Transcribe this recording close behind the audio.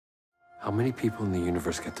How many people in the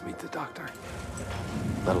universe get to meet the Doctor,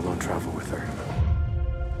 let alone travel with her?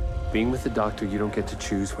 Being with the Doctor, you don't get to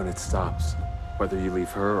choose when it stops, whether you leave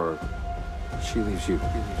her or she leaves you.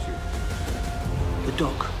 The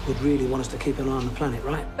Doc would really want us to keep an eye on the planet,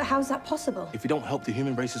 right? But how's that possible? If we don't help, the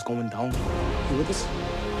human race is going down. You with us?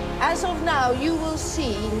 As of now, you will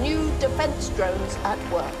see new defense drones at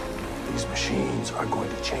work. These machines are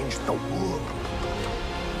going to change the world.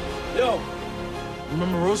 Yo,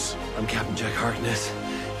 remember us? I'm Captain Jack Harkness,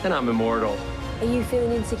 and I'm immortal. Are you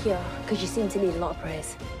feeling insecure? Because you seem to need a lot of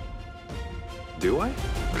praise. Do I?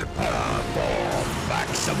 Prepare for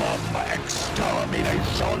maximum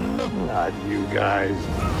extermination. Not you guys.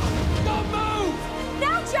 Don't move!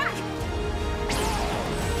 Now, Jack!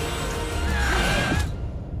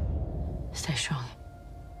 Stay strong.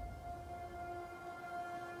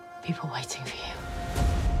 People waiting for you.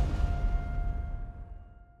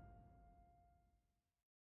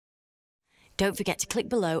 Don't forget to click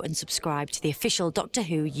below and subscribe to the official Doctor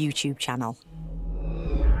Who YouTube channel.